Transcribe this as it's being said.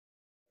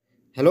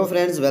Hello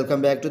friends,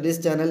 welcome back to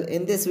this channel.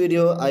 In this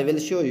video, I will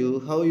show you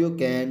how you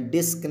can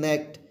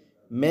disconnect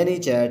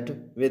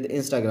ManyChat with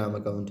Instagram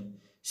account.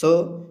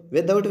 So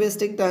without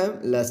wasting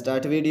time, let's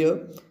start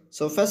video.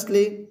 So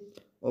firstly,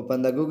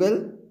 open the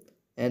Google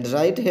and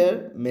write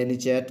here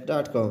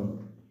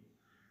ManyChat.com.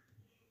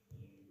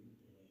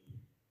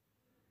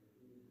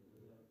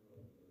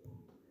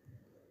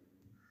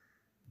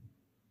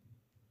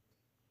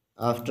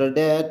 After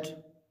that,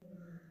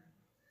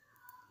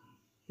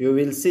 you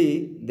will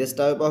see this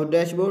type of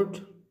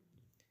dashboard,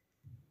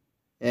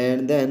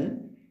 and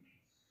then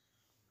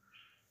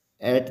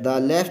at the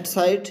left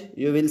side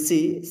you will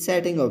see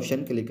setting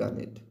option. Click on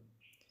it,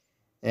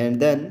 and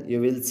then you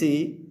will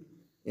see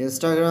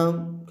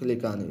Instagram.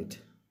 Click on it,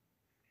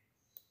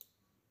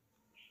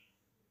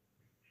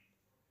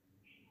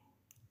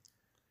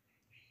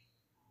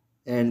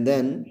 and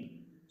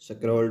then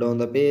scroll down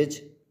the page,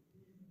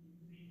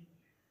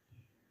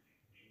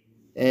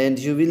 and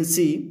you will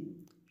see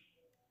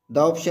the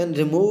option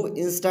remove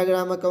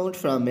Instagram account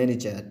from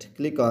ManyChat.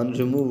 Click on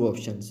remove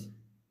options.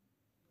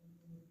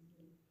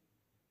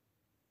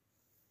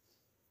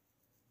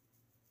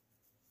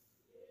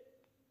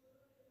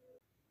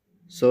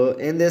 So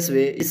in this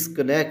way,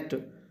 disconnect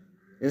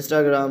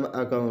Instagram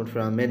account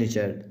from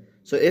ManyChat.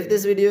 So if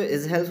this video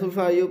is helpful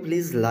for you,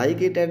 please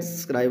like it and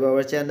subscribe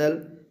our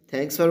channel.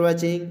 Thanks for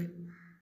watching.